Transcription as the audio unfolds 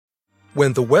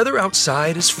When the weather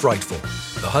outside is frightful,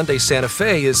 the Hyundai Santa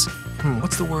Fe is,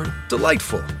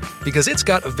 delightful. Because it's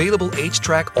got available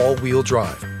H-Track all-wheel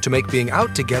drive to make being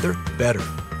out together better.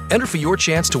 Enter for your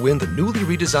chance to win the newly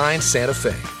redesigned Santa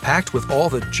Fe, packed with all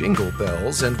the jingle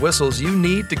bells and whistles you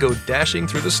need to go dashing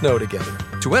through the snow together.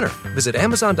 To enter, visit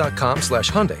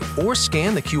Amazon.com/Hyundai or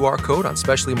scan the QR code on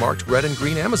specially marked red and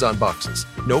green Amazon boxes.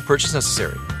 No purchase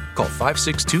necessary. Call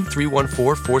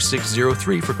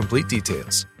 562-314-4603 for complete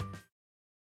details.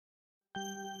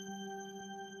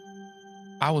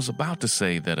 I was about to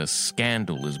say that a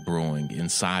scandal is brewing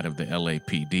inside of the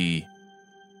LAPD,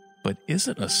 but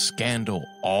isn't a scandal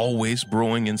always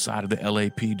brewing inside of the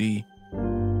LAPD?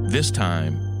 This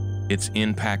time, it's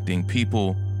impacting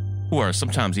people who are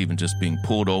sometimes even just being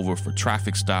pulled over for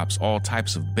traffic stops, all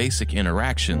types of basic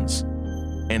interactions,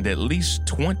 and at least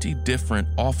 20 different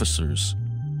officers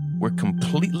were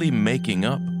completely making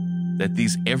up that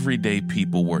these everyday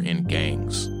people were in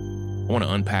gangs. I want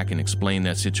to unpack and explain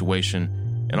that situation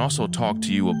and also talk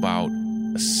to you about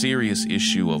a serious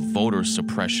issue of voter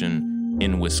suppression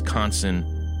in Wisconsin,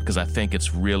 because I think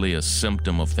it's really a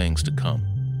symptom of things to come.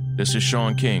 This is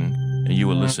Sean King, and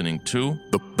you are listening to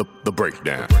The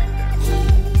Breakdown.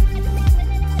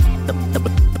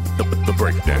 The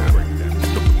Breakdown.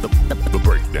 The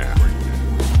Breakdown.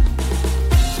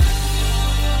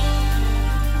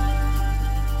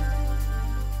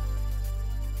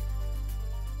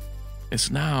 It's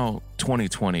now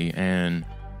 2020, and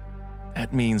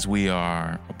that means we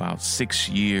are about 6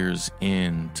 years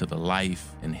into the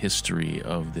life and history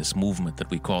of this movement that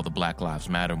we call the Black Lives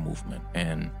Matter movement.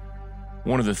 And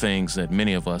one of the things that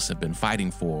many of us have been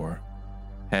fighting for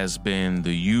has been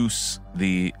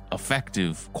the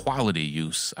effective quality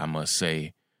use, I must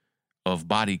say, of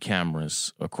body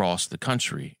cameras across the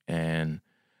country. And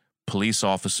police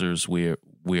officers,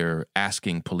 we're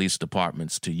asking police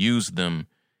departments to use them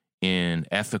in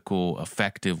ethical,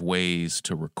 effective ways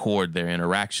to record their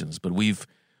interactions. But we've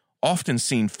often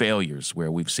seen failures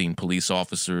where we've seen police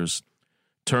officers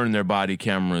turn their body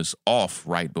cameras off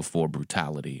right before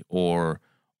brutality, or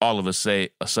all of a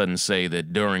sudden say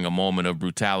that during a moment of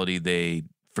brutality, they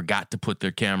forgot to put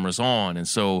their cameras on. And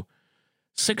so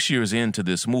 6 years into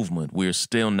this movement, we're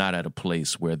still not at a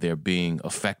place where they're being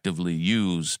effectively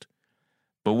used.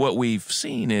 But what we've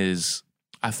seen is,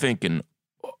 I think,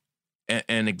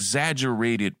 an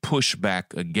exaggerated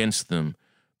pushback against them,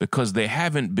 because they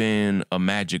haven't been a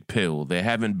magic pill. They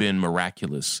haven't been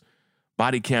miraculous.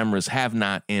 Body cameras have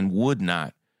not and would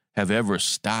not have ever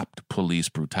stopped police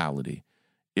brutality.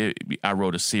 I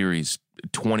wrote a series,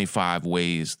 25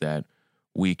 ways that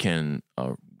we can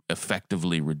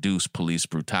effectively reduce police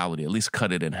brutality, at least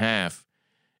cut it in half.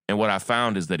 And what I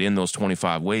found is that in those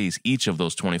 25 ways, each of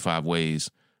those 25 ways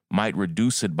might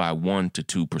reduce it by 1 to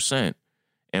 2%.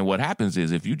 And what happens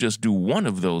is, if you just do one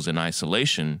of those in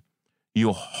isolation,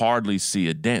 you'll hardly see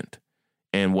a dent.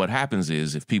 And what happens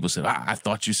is, if people say, I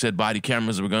thought you said body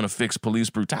cameras were going to fix police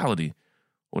brutality.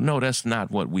 Well, no, that's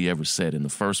not what we ever said in the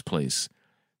first place.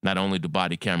 Not only do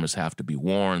body cameras have to be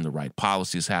worn, the right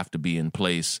policies have to be in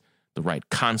place, the right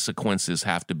consequences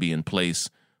have to be in place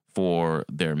for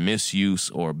their misuse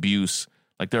or abuse.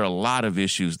 Like, there are a lot of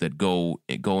issues that go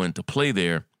into play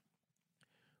there.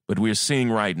 But we're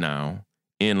seeing right now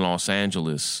in Los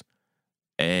Angeles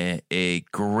a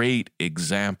great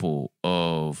example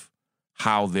of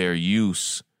how their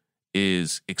use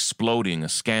is exploding, a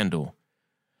scandal.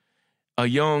 A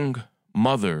young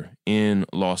mother in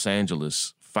Los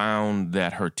Angeles found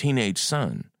that her teenage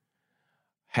son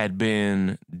had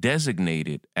been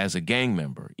designated as a gang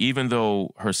member, even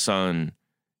though her son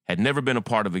had never been a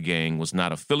part of a gang, was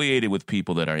not affiliated with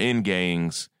people that are in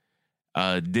gangs,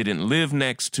 didn't live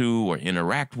next to or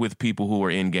interact with people who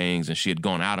were in gangs, and she had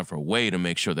gone out of her way to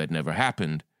make sure that never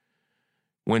happened.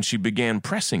 When she began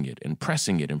pressing it,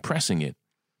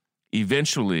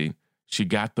 eventually she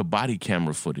got the body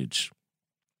camera footage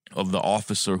of the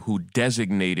officer who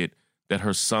designated that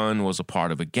her son was a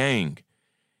part of a gang.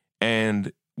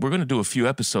 And we're going to do a few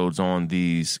episodes on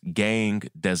these gang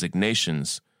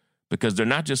designations, because they're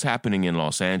not just happening in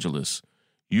Los Angeles.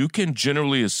 You can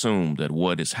generally assume that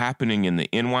what is happening in the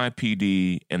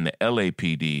NYPD and the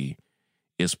LAPD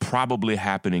is probably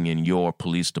happening in your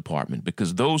police department,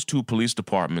 because those two police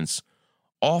departments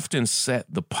often set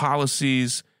the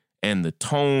policies and the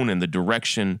tone and the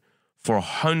direction for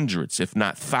hundreds, if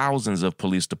not thousands, of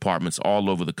police departments all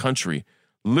over the country.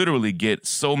 Literally get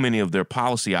so many of their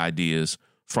policy ideas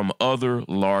from other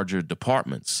larger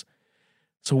departments.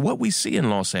 So what we see in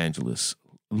Los Angeles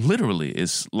literally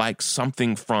is like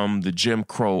something from the Jim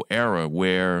Crow era,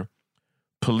 where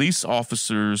police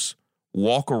officers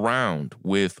walk around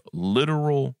with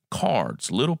literal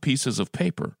cards, little pieces of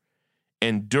paper.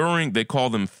 And they call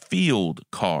them field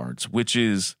cards, which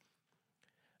is,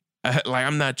 like,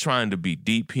 I'm not trying to be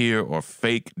deep here or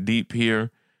fake deep here,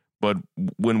 but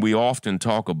when we often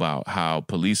talk about how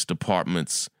police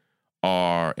departments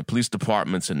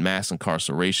and mass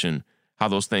incarceration, how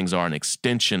those things are an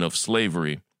extension of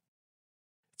slavery,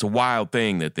 it's a wild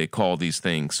thing that they call these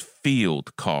things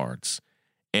field cards,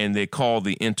 and they call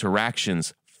the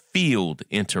interactions field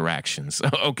interactions.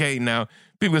 Okay, now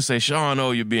people say, Sean,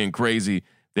 oh, you're being crazy.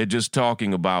 They're just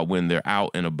talking about when they're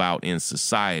out and about in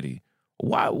society.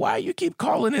 Why you keep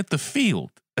calling it the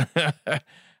field?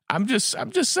 I'm just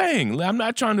saying, I'm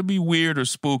not trying to be weird or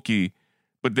spooky,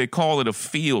 but they call it a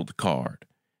field card.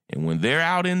 And when they're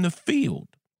out in the field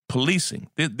policing,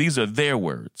 these are their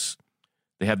words.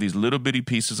 They have these little bitty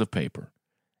pieces of paper.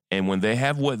 And when they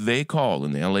have what they call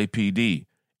in the LAPD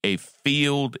a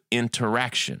field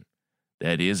interaction,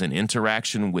 that is an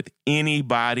interaction with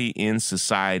anybody in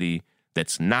society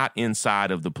that's not inside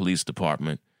of the police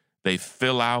department, they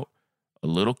fill out a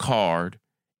little card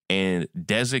and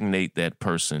designate that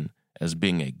person as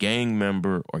being a gang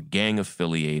member or gang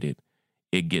affiliated.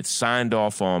 It gets signed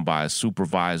off on by a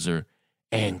supervisor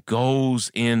and goes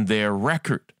in their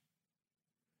record.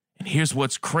 And here's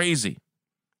what's crazy.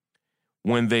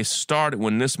 When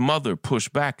this mother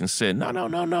pushed back and said,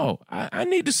 no, I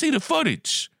need to see the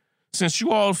footage. Since you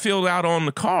all filled out on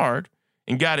the card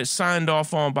and got it signed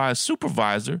off on by a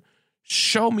supervisor,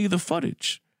 show me the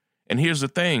footage. And here's the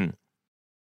thing.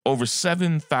 Over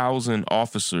 7,000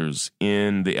 officers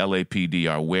in the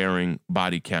LAPD are wearing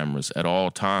body cameras at all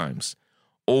times.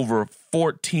 Over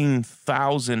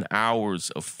 14,000 hours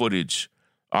of footage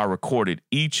are recorded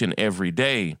each and every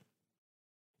day.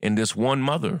 And this one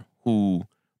mother who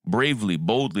bravely,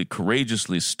 boldly,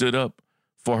 courageously stood up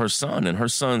for her son and her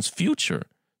son's future,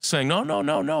 saying, no,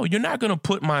 you're not going to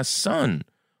put my son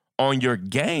on your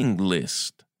gang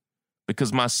list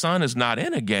because my son is not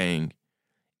in a gang,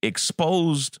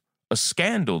 exposed a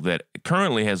scandal that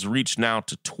currently has reached now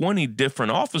to 20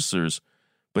 different officers,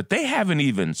 but they haven't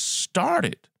even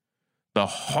started the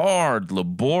hard,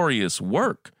 laborious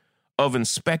work of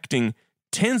inspecting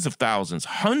tens of thousands,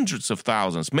 hundreds of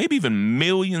thousands, maybe even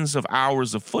millions of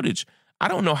hours of footage. I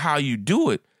don't know how you do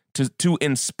it to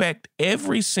inspect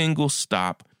every single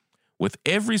stop with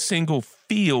every single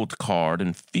field card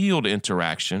and field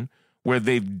interaction where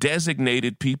they've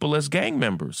designated people as gang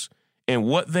members. And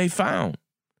what they found,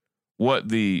 what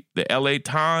the LA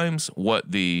Times, what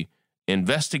the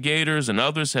investigators and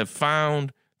others have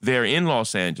found there in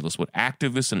Los Angeles, what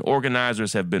activists and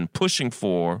organizers have been pushing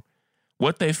for,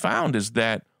 what they found is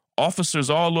that officers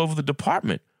all over the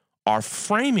department are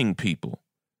framing people,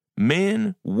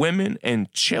 men, women,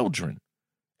 and children,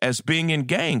 as being in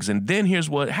gangs. And then here's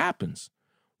what happens.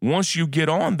 Once you get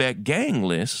on that gang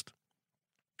list,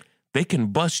 they can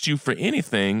bust you for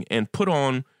anything and put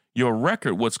on your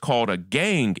record what's called a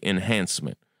gang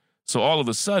enhancement. So all of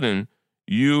a sudden,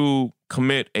 you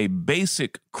commit a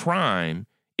basic crime,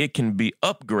 it can be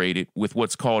upgraded with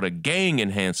what's called a gang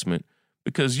enhancement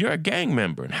because you're a gang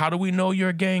member. And how do we know you're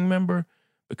a gang member?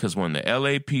 Because when the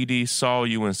LAPD saw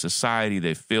you in society,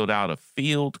 they filled out a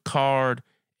field card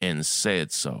and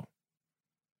said so.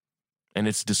 And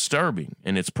it's disturbing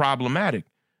and it's problematic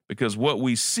because what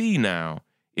we see now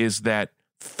is that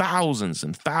thousands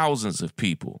and thousands of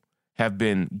people have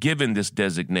been given this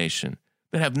designation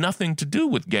that have nothing to do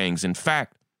with gangs. In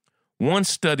fact, one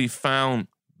study found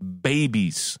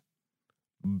babies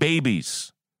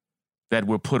that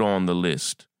were put on the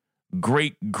list,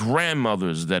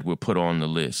 great-grandmothers that were put on the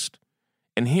list.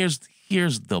 And here's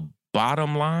the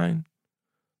bottom line.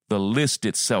 The list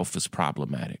itself is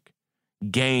problematic.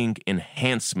 Gang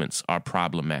enhancements are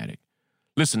problematic.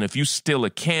 Listen, if you steal a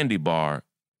candy bar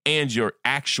and you're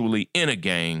actually in a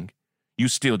gang, you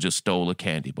still just stole a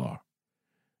candy bar.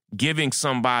 Giving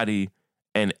somebody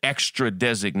an extra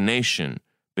designation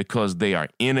because they are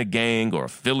in a gang or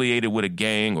affiliated with a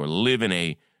gang or live in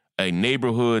a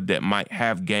neighborhood that might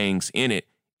have gangs in it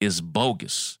is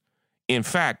bogus. In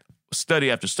fact,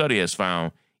 study after study has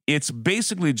found it's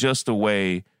basically just a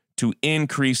way to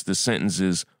increase the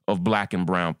sentences of black and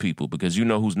brown people because you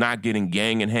know who's not getting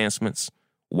gang enhancements?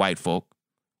 White folk,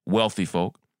 wealthy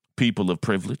folk, people of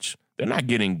privilege. They're not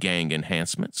getting gang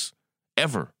enhancements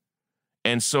ever.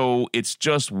 And so it's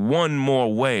just one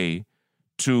more way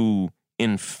to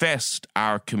infest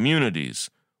our communities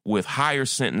with higher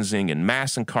sentencing and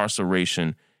mass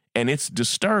incarceration, and it's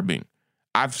disturbing.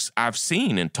 I've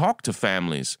seen and talked to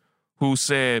families who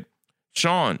said,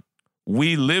 Sean,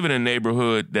 we live in a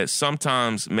neighborhood that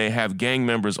sometimes may have gang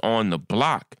members on the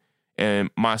block,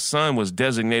 And my son was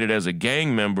designated as a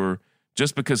gang member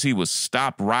just because he was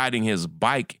stopped riding his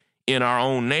bike in our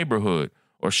own neighborhood.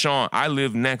 Or, Sean, I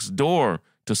live next door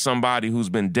to somebody who's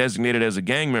been designated as a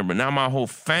gang member. Now my whole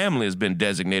family has been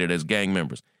designated as gang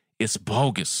members. It's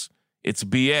bogus. It's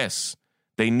BS.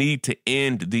 They need to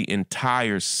end the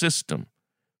entire system.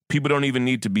 People don't even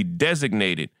need to be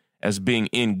designated as being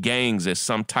in gangs as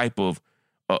some type of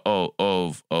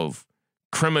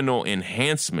criminal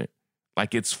enhancement.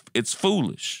 Like it's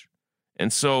foolish.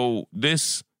 And so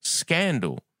this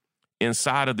scandal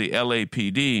inside of the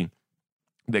LAPD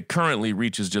that currently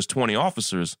reaches just 20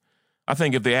 officers, I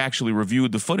think if they actually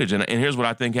reviewed the footage, and here's what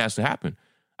I think has to happen.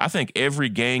 I think every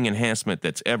gang enhancement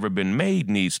that's ever been made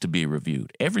needs to be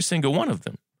reviewed, every single one of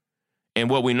them. And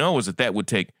what we know is that would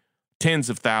take tens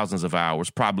of thousands of hours,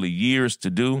 probably years to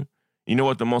do. You know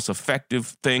what the most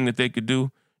effective thing that they could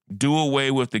do? Do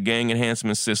away with the gang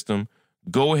enhancement system.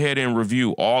 Go ahead and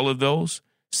review all of those.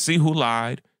 See who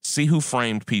lied. See who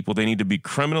framed people. They need to be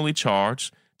criminally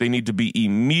charged. They need to be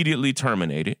immediately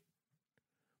terminated.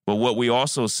 But what we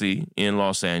also see in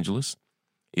Los Angeles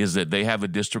is that they have a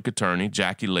district attorney,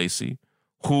 Jackie Lacey,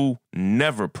 who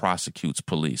never prosecutes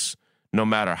police, no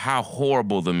matter how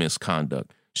horrible the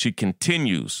misconduct. She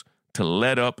continues to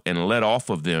let up and let off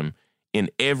of them in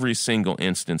every single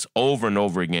instance over and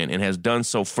over again, and has done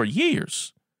so for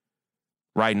years.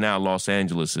 Right now, Los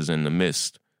Angeles is in the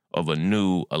midst of a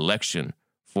new election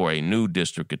for a new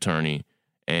district attorney,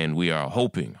 and we are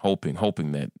hoping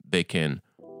that they can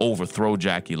overthrow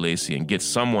Jackie Lacey and get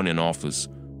someone in office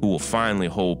who will finally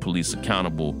hold police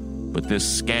accountable. But this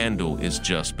scandal is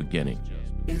just beginning.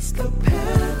 It's the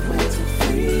pathway to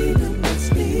freedom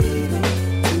that's leading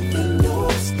to the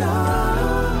North Star.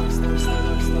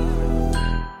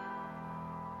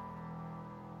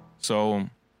 So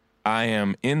I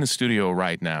am in the studio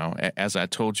right now. As I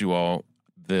told you all,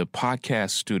 the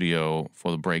podcast studio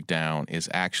for The Breakdown is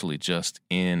actually just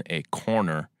in a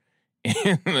corner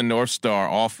in the North Star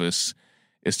office.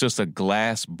 It's just a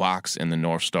glass box in the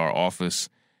North Star office.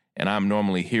 And I'm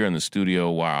normally here in the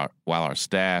studio while our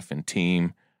staff and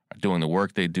team are doing the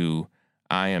work they do.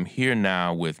 I am here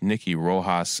now with Nikki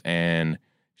Rojas, and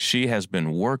she has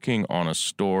been working on a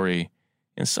story.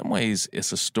 In some ways,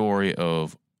 it's a story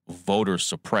of voter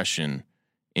suppression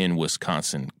in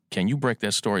Wisconsin. Can you break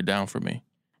that story down for me?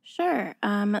 Sure.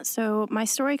 So my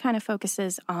story kind of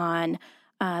focuses on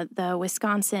the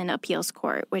Wisconsin Appeals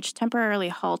Court, which temporarily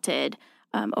halted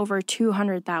over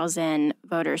 200,000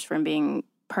 voters from being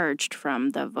purged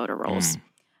from the voter rolls.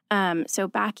 So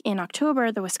back in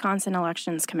October, the Wisconsin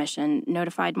Elections Commission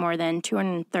notified more than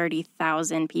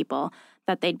 230,000 people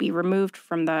that they'd be removed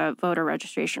from the voter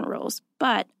registration rolls.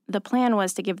 But the plan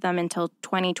was to give them until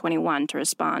 2021 to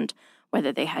respond,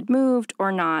 whether they had moved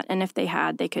or not, and if they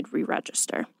had, they could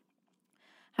re-register.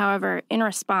 However, in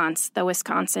response, the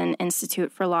Wisconsin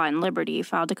Institute for Law and Liberty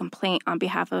filed a complaint on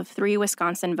behalf of 3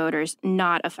 Wisconsin voters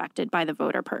not affected by the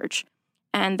voter purge.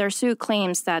 And their suit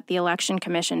claims that the Election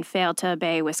Commission failed to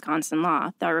obey Wisconsin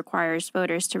law that requires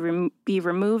voters to be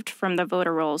removed from the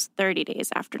voter rolls 30 days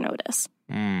after notice.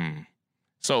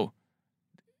 So,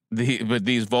 but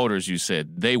these voters, you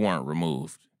said, they weren't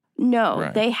removed. No,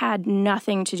 Right. They had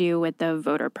nothing to do with the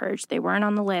voter purge. They weren't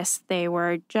on the list. They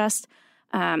were just,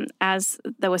 as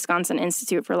the Wisconsin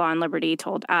Institute for Law and Liberty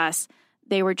told us,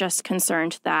 they were just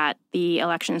concerned that the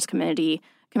Elections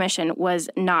Commission was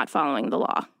not following the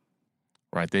law.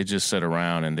 Right. They just sit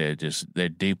around and they're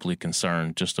deeply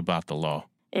concerned just about the law.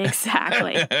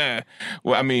 Exactly.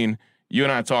 Well, I mean, you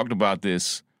and I talked about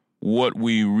this. What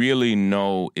we really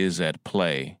know is at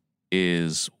play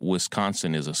is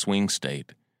Wisconsin is a swing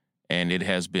state, and it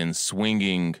has been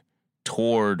swinging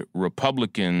toward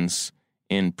Republicans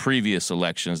in previous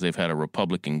elections. They've had a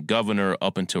Republican governor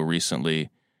up until recently,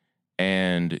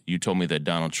 and you told me that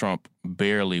Donald Trump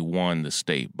barely won the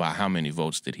state. By how many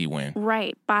votes did he win?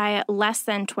 Right, by less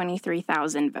than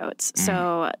 23,000 votes.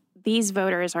 So these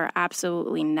voters are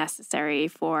absolutely necessary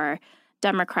for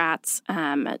Democrats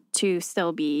to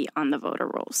still be on the voter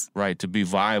rolls. Right, to be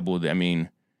viable. I mean,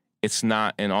 it's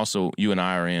not, and also you and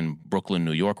I are in Brooklyn,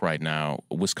 New York right now.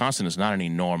 Wisconsin is not an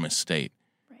enormous state.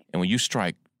 Right. And when you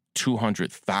strike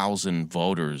 200,000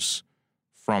 voters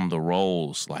from the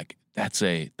rolls, like that's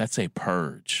a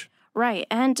purge. Right,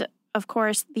 and of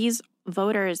course, these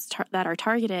voters that are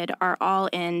targeted are all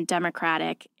in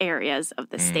Democratic areas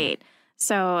of the state.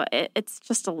 So it's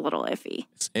just a little iffy.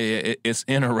 It's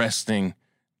interesting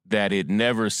that it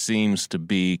never seems to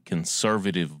be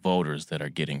conservative voters that are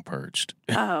getting purged.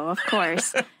 Oh, of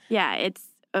course. Yeah, it's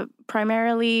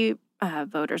primarily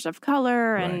voters of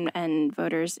color and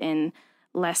voters in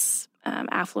less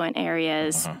affluent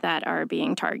areas that are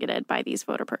being targeted by these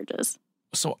voter purges.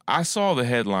 So I saw the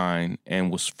headline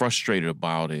and was frustrated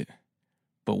about it.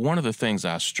 But one of the things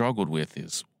I struggled with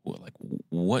is,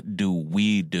 what do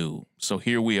we do? So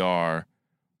here we are.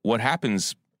 What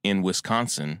happens in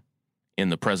Wisconsin in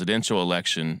the presidential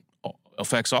election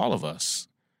affects all of us.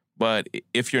 But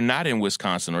if you're not in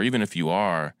Wisconsin, or even if you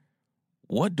are,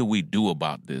 what do we do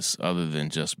about this other than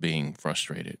just being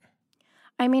frustrated?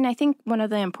 I mean, I think one of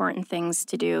the important things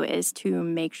to do is to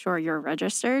make sure you're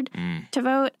registered to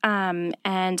vote.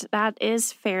 And that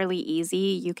is fairly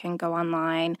easy. You can go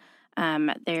online.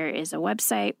 There is a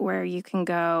website where you can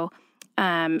go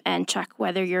and check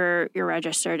whether you're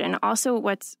registered. And also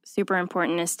what's super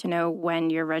important is to know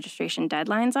when your registration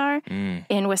deadlines are.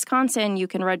 In Wisconsin, you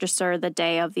can register the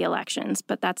day of the elections,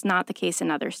 but that's not the case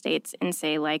in other states. In,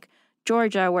 say, like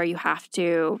Georgia, where you have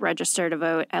to register to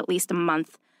vote at least a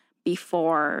month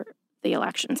before the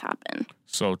elections happen.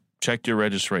 So check your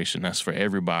registration. That's for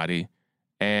everybody.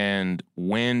 And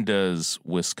when does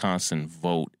Wisconsin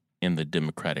vote in the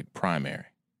Democratic primary?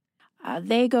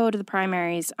 They go to the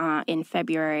primaries in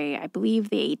February, I believe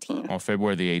the 18th. On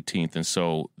February the 18th. And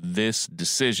so this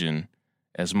decision,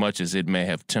 as much as it may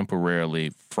have temporarily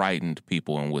frightened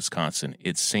people in Wisconsin,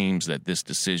 it seems that this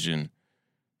decision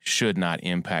should not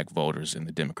impact voters in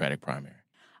the Democratic primary.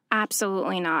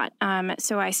 Absolutely not.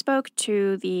 So I spoke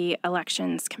to the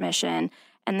Elections Commission,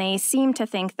 and they seem to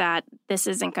think that this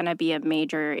isn't going to be a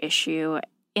major issue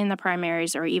in the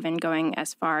primaries or even going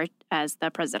as far as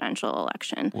the presidential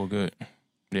election. Well, good.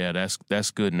 Yeah,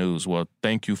 that's good news. Well,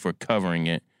 thank you for covering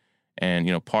it.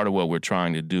 And, part of what we're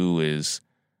trying to do is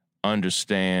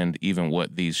understand even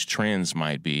what these trends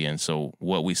might be. And so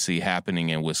what we see happening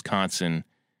in Wisconsin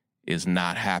is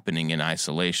not happening in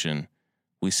isolation.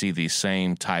 We see these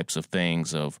same types of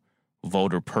things of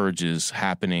voter purges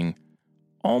happening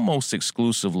almost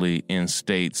exclusively in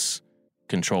states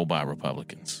controlled by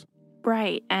Republicans.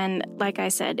 Right. And like I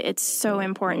said, it's so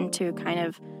important to kind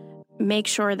of make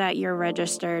sure that you're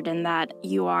registered and that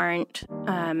you aren't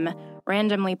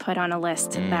randomly put on a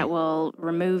list that will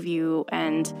remove you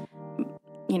and,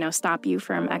 stop you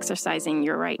from exercising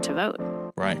your right to vote.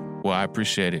 Right. Well, I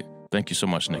appreciate it. Thank you so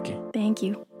much, Nikki. Thank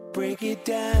you. Break it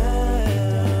down.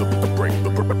 The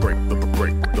breakdown.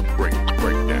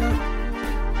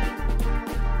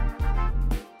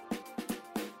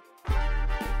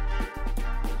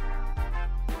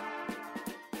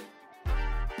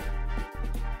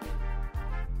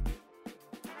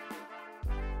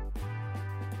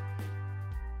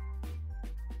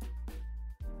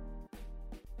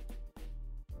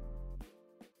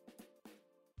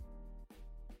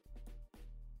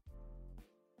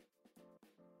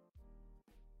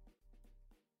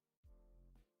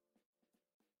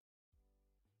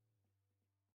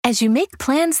 As you make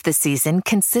plans this season,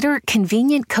 consider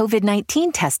convenient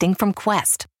COVID-19 testing from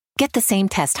Quest. Get the same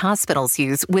test hospitals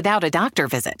use without a doctor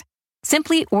visit.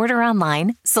 Simply order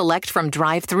online, select from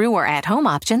drive-through or at-home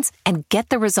options, and get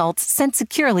the results sent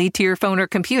securely to your phone or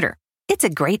computer. It's a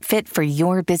great fit for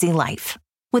your busy life.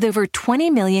 With over 20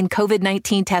 million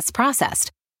COVID-19 tests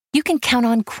processed, you can count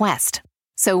on Quest.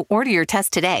 So order your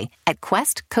test today at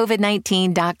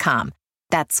questcovid19.com.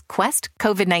 That's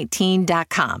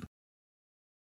questcovid19.com.